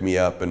she picked me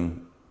up,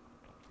 and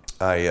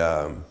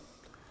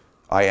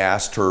I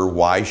asked her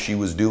why she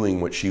was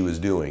doing what she was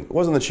doing. It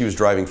wasn't that she was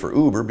driving for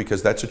Uber,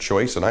 because that's a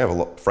choice, and I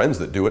have friends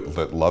that do it,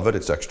 that love it.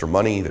 It's extra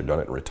money. They've done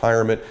it in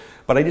retirement.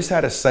 But I just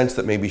had a sense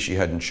that maybe she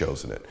hadn't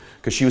chosen it,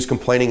 because she was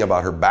complaining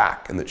about her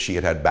back and that she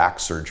had had back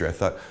surgery. I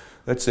thought,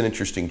 that's an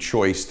interesting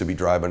choice to be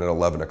driving at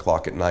 11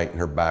 o'clock at night and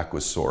her back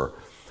was sore.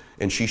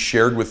 And she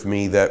shared with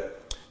me that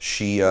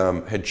she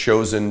had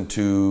chosen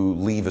to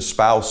leave a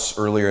spouse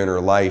earlier in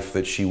her life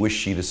that she wished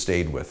she'd have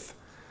stayed with,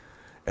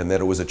 and that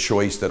it was a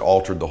choice that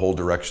altered the whole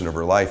direction of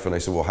her life. And I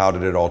said, well, how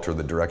did it alter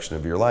the direction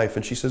of your life?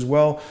 And she says,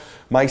 well,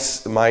 my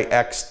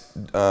ex,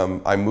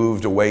 I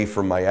moved away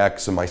from my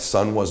ex, and my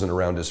son wasn't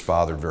around his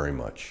father very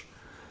much.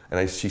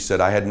 And she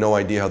said, I had no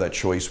idea how that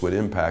choice would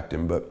impact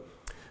him, but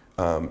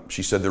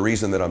she said, the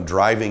reason that I'm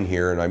driving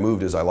here and I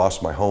moved is I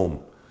lost my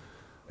home.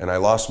 And I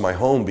lost my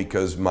home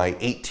because my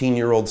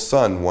 18-year-old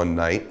son one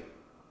night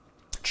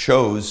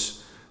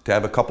chose to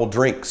have a couple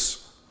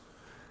drinks.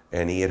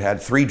 And he had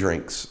 3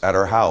 drinks at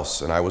our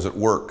house, and I was at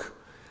work.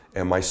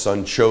 And my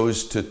son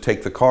chose to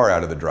take the car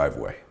out of the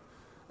driveway,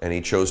 and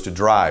he chose to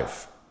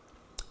drive.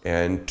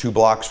 And 2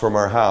 blocks from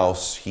our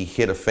house, he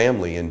hit a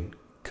family and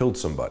killed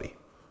somebody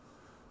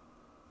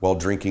while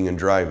drinking and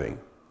driving.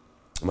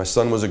 My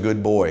son was a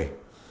good boy.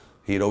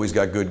 He had always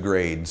got good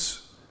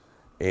grades,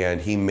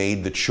 and he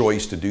made the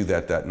choice to do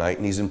that night,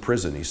 and he's in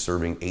prison. He's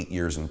serving 8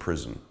 years in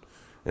prison.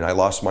 And I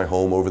lost my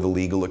home over the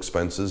legal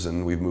expenses,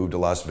 and we've moved to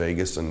Las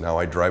Vegas, and now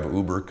I drive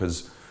Uber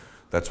because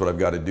that's what I've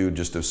got to do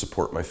just to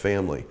support my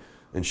family.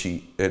 And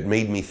it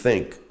made me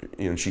think,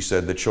 she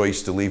said, the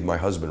choice to leave my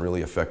husband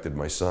really affected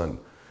my son.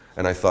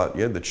 And I thought,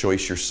 yeah, the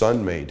choice your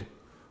son made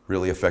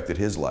really affected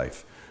his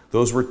life.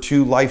 Those were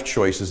 2 life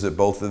choices that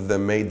both of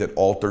them made that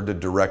altered the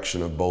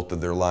direction of both of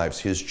their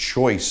lives. His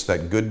choice,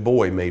 that good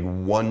boy, made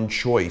 1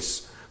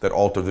 choice that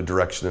altered the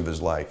direction of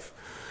his life.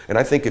 And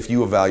I think if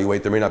you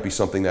evaluate, there may not be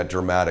something that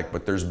dramatic,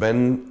 but there's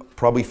been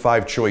probably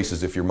 5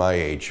 choices if you're my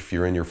age, if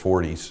you're in your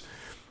 40s.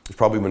 There's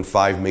probably been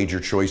 5 major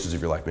choices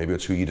of your life. Maybe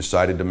it's who you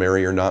decided to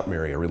marry or not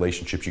marry, a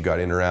relationship you got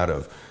in or out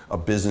of, a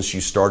business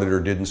you started or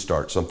didn't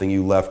start, something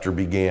you left or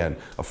began,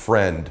 a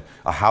friend,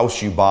 a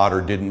house you bought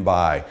or didn't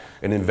buy,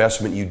 an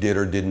investment you did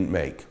or didn't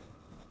make.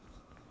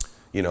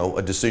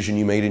 A decision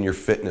you made in your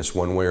fitness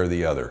one way or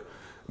the other.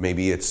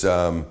 Maybe it's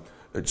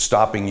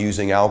stopping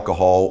using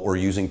alcohol or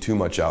using too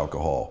much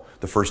alcohol.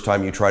 The first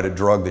time you tried a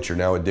drug that you're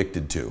now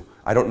addicted to.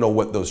 I don't know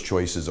what those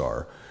choices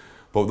are,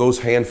 but those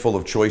handful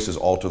of choices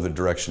alter the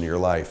direction of your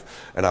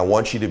life. And I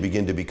want you to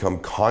begin to become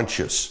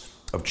conscious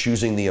of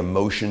choosing the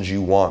emotions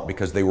you want,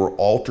 because they will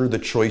alter the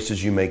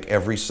choices you make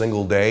every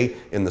single day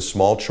in the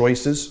small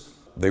choices.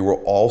 They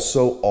will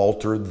also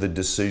alter the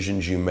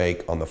decisions you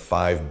make on the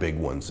 5 big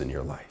ones in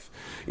your life.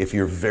 If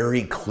you're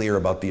very clear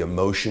about the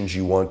emotions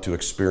you want to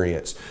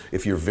experience,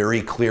 if you're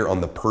very clear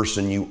on the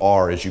person you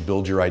are as you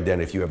build your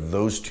identity, if you have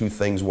those 2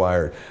 things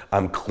wired,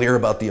 I'm clear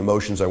about the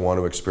emotions I want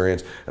to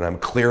experience, and I'm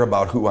clear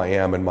about who I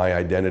am and my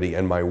identity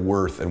and my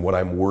worth and what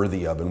I'm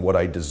worthy of and what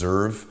I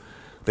deserve,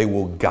 they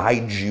will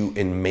guide you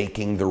in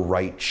making the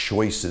right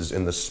choices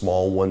in the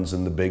small ones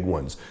and the big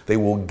ones. They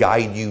will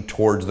guide you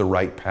towards the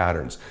right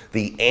patterns.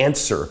 The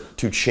answer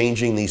to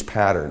changing these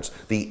patterns,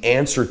 the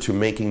answer to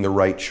making the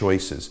right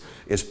choices,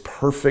 is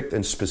perfect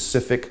and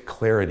specific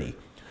clarity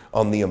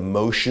on the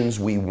emotions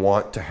we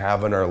want to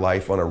have in our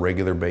life on a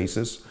regular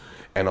basis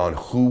and on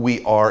who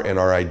we are and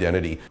our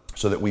identity,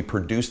 so that we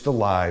produce the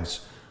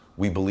lives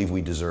we believe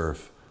we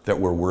deserve, that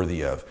we're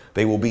worthy of.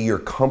 They will be your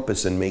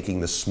compass in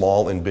making the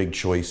small and big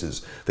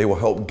choices. They will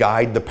help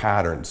guide the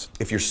patterns.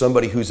 If you're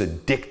somebody who's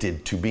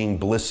addicted to being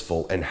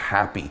blissful and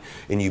happy,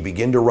 and you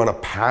begin to run a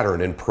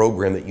pattern and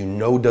program that you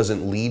know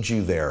doesn't lead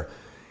you there,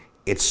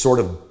 it sort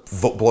of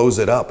blows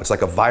it up. It's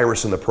like a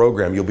virus in the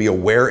program. You'll be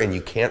aware and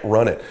you can't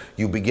run it.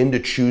 You begin to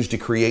choose to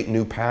create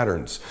new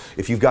patterns.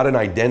 If you've got an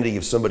identity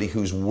of somebody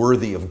who's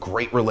worthy of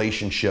great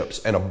relationships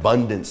and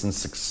abundance and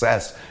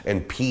success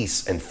and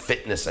peace and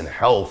fitness and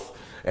health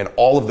and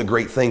all of the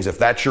great things, if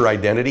that's your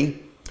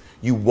identity,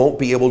 you won't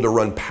be able to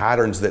run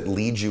patterns that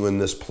lead you in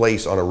this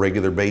place on a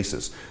regular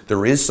basis.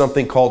 There is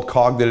something called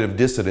cognitive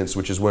dissonance,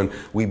 which is when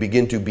we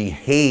begin to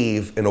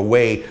behave in a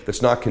way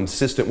that's not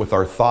consistent with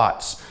our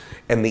thoughts.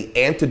 And the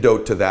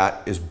antidote to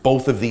that is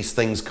both of these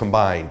things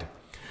combined.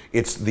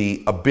 It's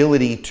the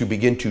ability to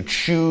begin to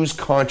choose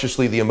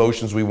consciously the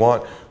emotions we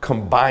want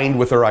combined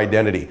with our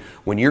identity.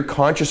 When you're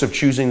conscious of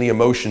choosing the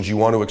emotions you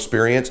want to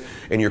experience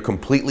and you're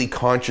completely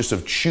conscious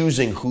of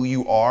choosing who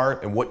you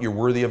are and what you're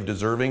worthy of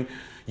deserving,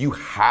 you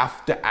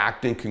have to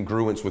act in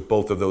congruence with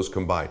both of those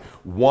combined.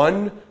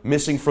 One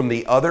missing from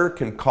the other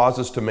can cause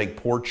us to make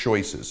poor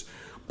choices.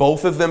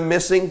 Both of them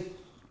missing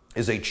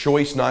is a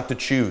choice not to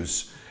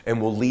choose, and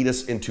will lead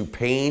us into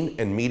pain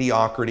and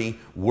mediocrity,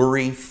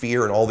 worry,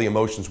 fear, and all the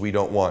emotions we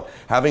don't want.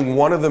 Having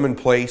one of them in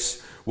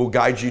place will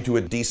guide you to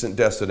a decent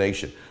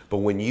destination. But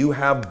when you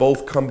have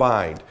both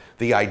combined,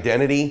 the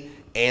identity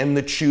and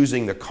the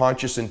choosing, the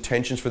conscious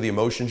intentions for the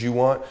emotions you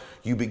want,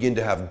 you begin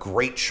to have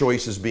great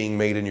choices being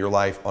made in your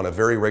life on a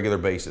very regular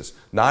basis.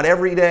 Not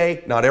every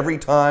day, not every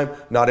time,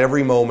 not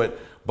every moment,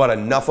 but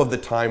enough of the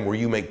time where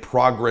you make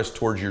progress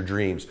towards your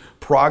dreams,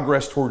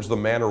 progress towards the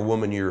man or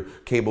woman you're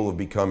capable of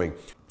becoming.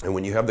 And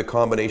when you have the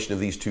combination of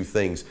these two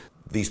things,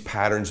 these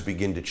patterns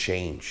begin to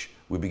change.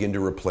 We begin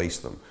to replace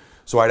them.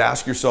 So I'd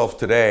ask yourself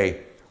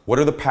today, what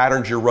are the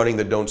patterns you're running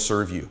that don't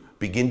serve you?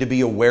 Begin to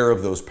be aware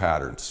of those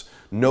patterns.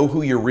 Know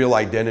who your real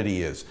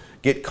identity is.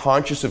 Get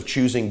conscious of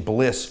choosing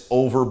bliss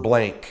over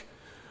blank.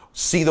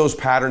 See those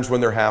patterns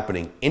when they're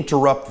happening.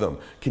 Interrupt them.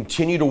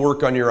 Continue to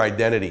work on your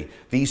identity.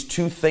 These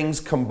two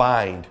things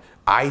combined,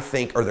 I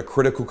think, are the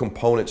critical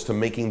components to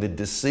making the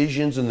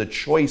decisions and the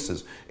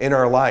choices in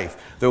our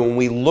life that when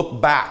we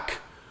look back,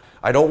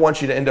 I don't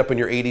want you to end up in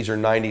your 80s or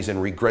 90s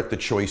and regret the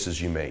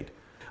choices you made.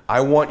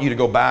 I want you to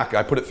go back.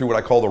 I put it through what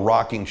I call the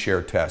rocking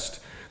chair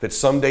test. That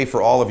someday,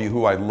 for all of you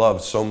who I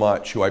love so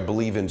much, who I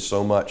believe in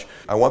so much,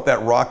 I want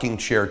that rocking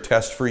chair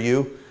test for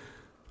you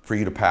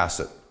to pass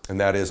it. And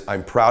that is,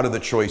 I'm proud of the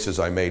choices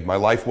I made. My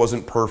life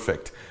wasn't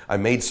perfect. I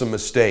made some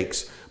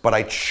mistakes, but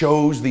I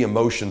chose the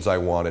emotions I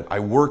wanted.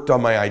 I worked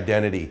on my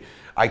identity.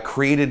 I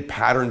created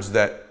patterns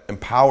that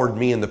empowered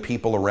me and the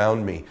people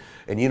around me.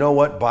 And you know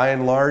what? By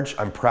and large,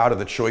 I'm proud of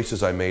the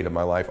choices I made in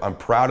my life. I'm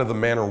proud of the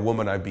man or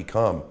woman I've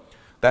become.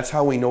 That's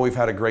how we know we've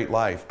had a great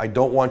life. I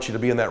don't want you to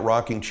be in that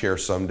rocking chair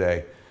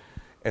someday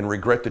and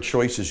regret the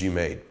choices you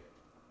made,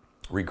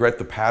 regret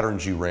the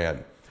patterns you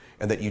ran,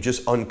 and that you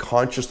just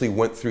unconsciously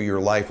went through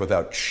your life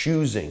without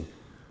choosing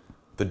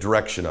the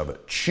direction of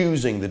it,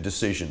 choosing the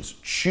decisions,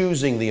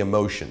 choosing the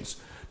emotions,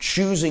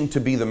 choosing to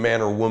be the man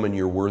or woman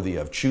you're worthy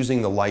of,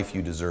 choosing the life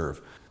you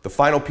deserve. The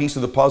final piece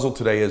of the puzzle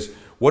today is,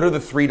 what are the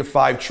 3 to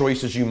 5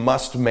 choices you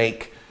must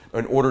make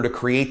in order to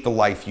create the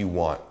life you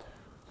want?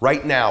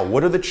 Right now,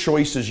 what are the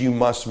choices you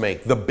must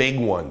make? The big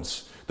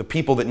ones, the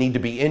people that need to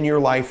be in your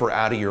life or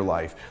out of your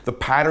life, the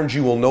patterns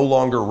you will no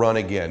longer run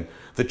again,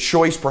 the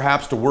choice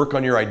perhaps to work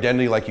on your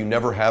identity like you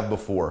never have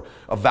before.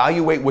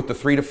 Evaluate what the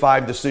 3 to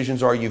 5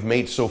 decisions are you've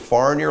made so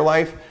far in your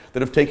life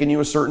that have taken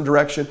you a certain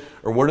direction,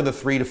 or what are the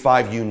 3 to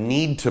 5 you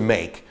need to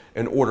make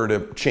in order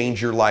to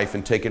change your life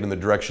and take it in the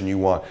direction you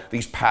want.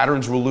 These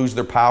patterns will lose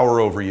their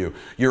power over you.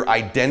 Your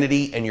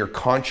identity and your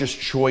conscious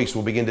choice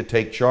will begin to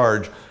take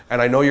charge,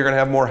 and I know you're going to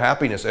have more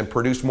happiness and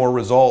produce more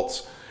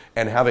results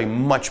and have a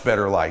much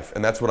better life,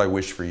 and that's what I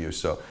wish for you.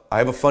 So I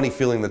have a funny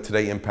feeling that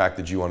today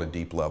impacted you on a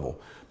deep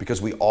level, because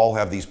we all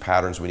have these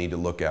patterns we need to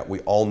look at. We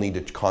all need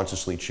to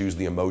consciously choose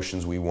the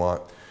emotions we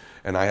want,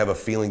 and I have a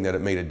feeling that it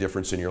made a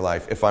difference in your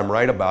life. If I'm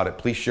right about it,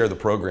 please share the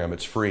program.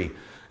 It's free.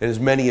 And as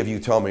many of you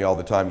tell me all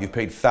the time, you've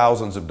paid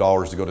thousands of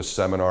dollars to go to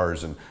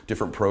seminars and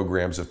different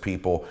programs of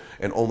people,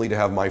 and only to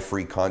have my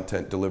free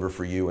content deliver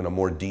for you in a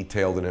more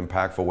detailed and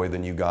impactful way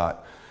than you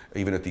got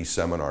even at these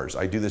seminars.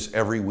 I do this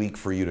every week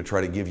for you to try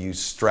to give you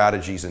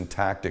strategies and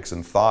tactics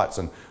and thoughts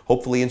and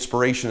hopefully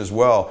inspiration as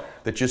well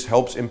that just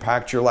helps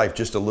impact your life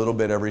just a little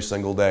bit every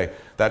single day.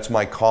 That's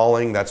my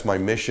calling, that's my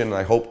mission, and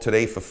I hope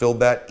today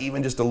fulfilled that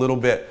even just a little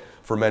bit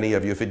for many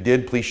of you. If it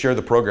did, please share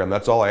the program.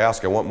 That's all I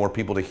ask. I want more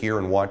people to hear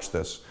and watch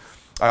this.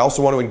 I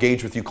also want to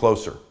engage with you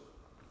closer.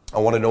 I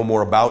want to know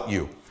more about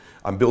you.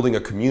 I'm building a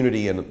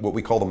community in what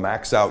we call the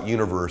Max Out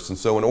universe. And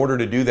so in order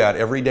to do that,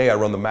 every day I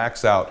run the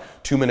Max Out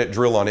 2-minute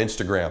drill on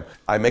Instagram.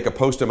 I make a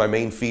post in my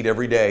main feed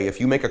every day. If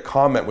you make a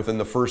comment within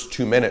the first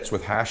 2 minutes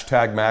with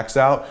hashtag Max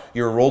Out,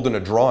 you're enrolled in a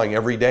drawing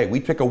every day. We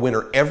pick a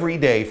winner every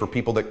day for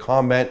people that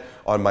comment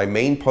on my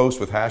main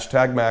post with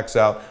hashtag Max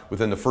Out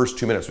within the first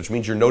 2 minutes, which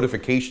means your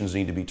notifications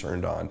need to be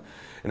turned on.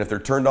 And if they're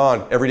turned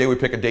on, every day we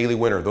pick a daily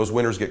winner. Those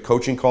winners get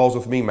coaching calls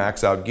with me,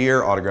 Max Out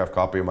gear, autographed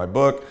copy of my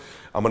book,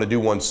 I'm going to do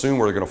one soon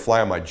where they're going to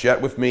fly on my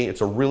jet with me.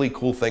 It's a really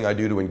cool thing I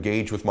do to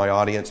engage with my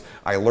audience.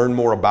 I learn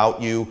more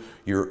about you,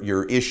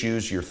 your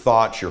issues, your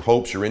thoughts, your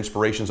hopes, your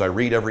inspirations. I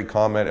read every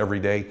comment every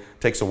day. It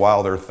takes a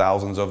while. There are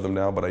thousands of them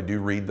now, but I do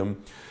read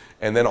them.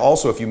 And then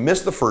also, if you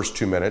miss the first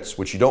 2 minutes,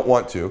 which you don't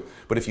want to,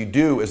 but if you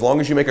do, as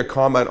long as you make a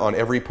comment on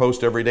every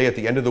post every day, at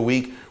the end of the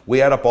week,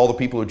 we add up all the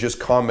people who just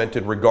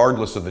commented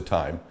regardless of the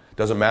time.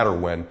 Doesn't matter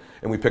when,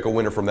 and we pick a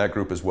winner from that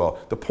group as well.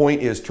 The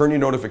point is, turn your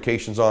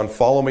notifications on,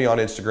 follow me on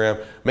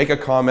Instagram, make a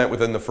comment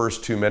within the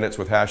first 2 minutes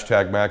with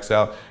hashtag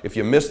MaxOut. If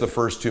you miss the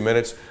first 2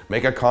 minutes,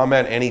 make a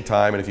comment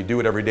anytime, and if you do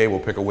it every day, we'll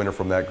pick a winner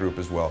from that group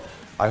as well.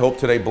 I hope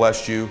today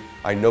blessed you.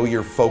 I know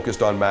you're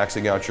focused on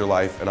maxing out your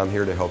life, and I'm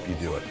here to help you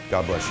do it.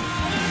 God bless you.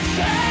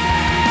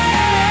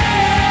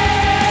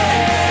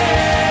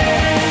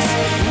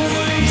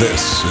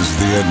 This is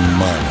the Ed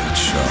Milet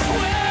Show.